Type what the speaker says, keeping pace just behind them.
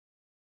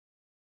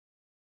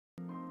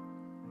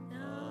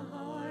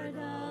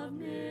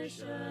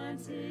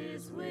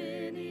is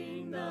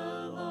winning the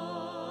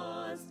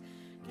lost,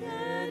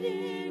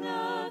 getting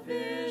a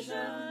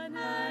vision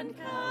and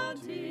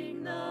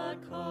counting the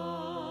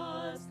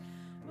cost,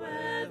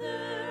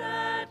 whether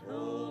at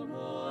home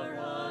or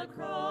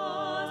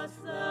across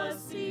the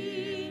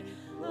sea.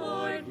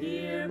 Lord,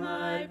 hear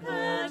my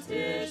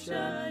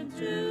petition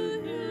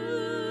to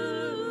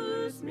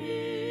use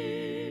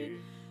me.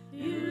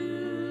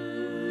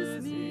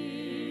 Use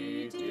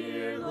me,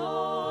 dear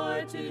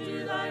Lord, to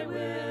do thy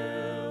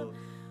will,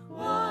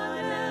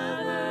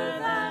 whatever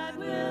that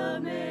will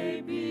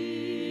may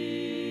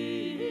be.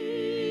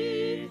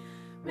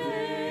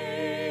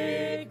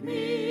 Make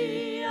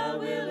me a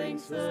willing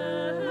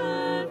servant,